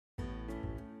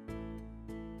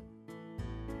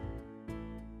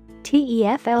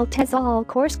TEFL TESOL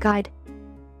Course Guide.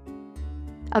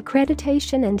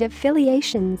 Accreditation and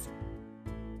Affiliations.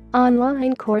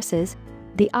 Online courses.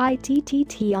 The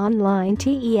ITTT online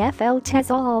TEFL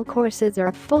TESOL courses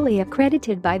are fully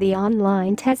accredited by the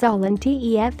Online TESOL and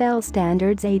TEFL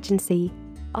Standards Agency.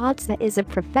 ITTT is a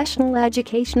professional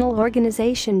educational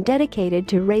organization dedicated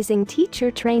to raising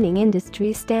teacher training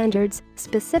industry standards,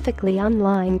 specifically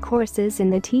online courses in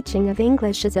the teaching of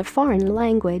English as a foreign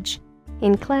language.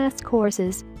 In-class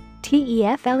courses.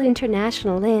 TEFL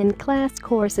International in-class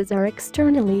courses are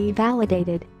externally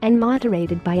validated and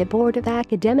moderated by a board of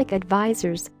academic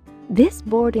advisors. This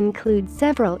board includes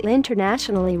several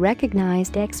internationally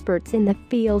recognized experts in the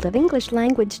field of English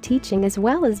language teaching as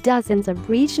well as dozens of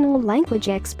regional language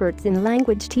experts in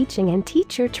language teaching and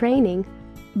teacher training.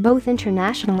 Both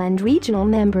international and regional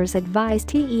members advise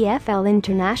TEFL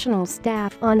International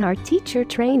staff on our teacher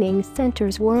training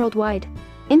centers worldwide.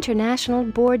 International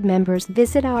board members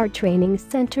visit our training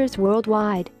centers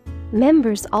worldwide.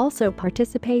 Members also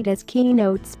participate as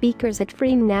keynote speakers at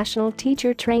free national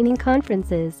teacher training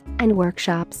conferences and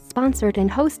workshops sponsored and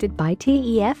hosted by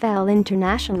TEFL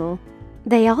International.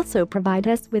 They also provide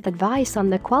us with advice on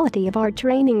the quality of our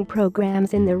training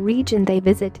programs in the region they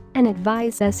visit and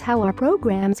advise us how our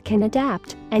programs can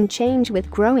adapt and change with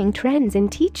growing trends in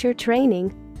teacher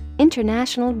training.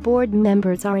 International board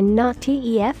members are not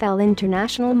TEFL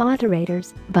International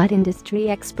moderators, but industry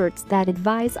experts that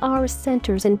advise our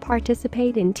centers and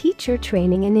participate in teacher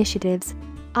training initiatives.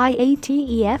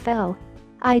 IATEFL.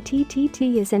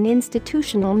 ITTT is an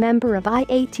institutional member of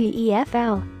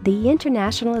IATEFL, the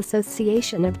International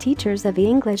Association of Teachers of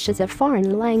English as a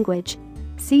Foreign Language.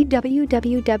 See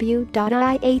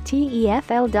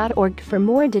www.iatefl.org for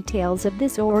more details of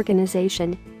this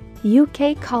organization.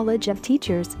 UK College of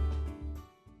Teachers.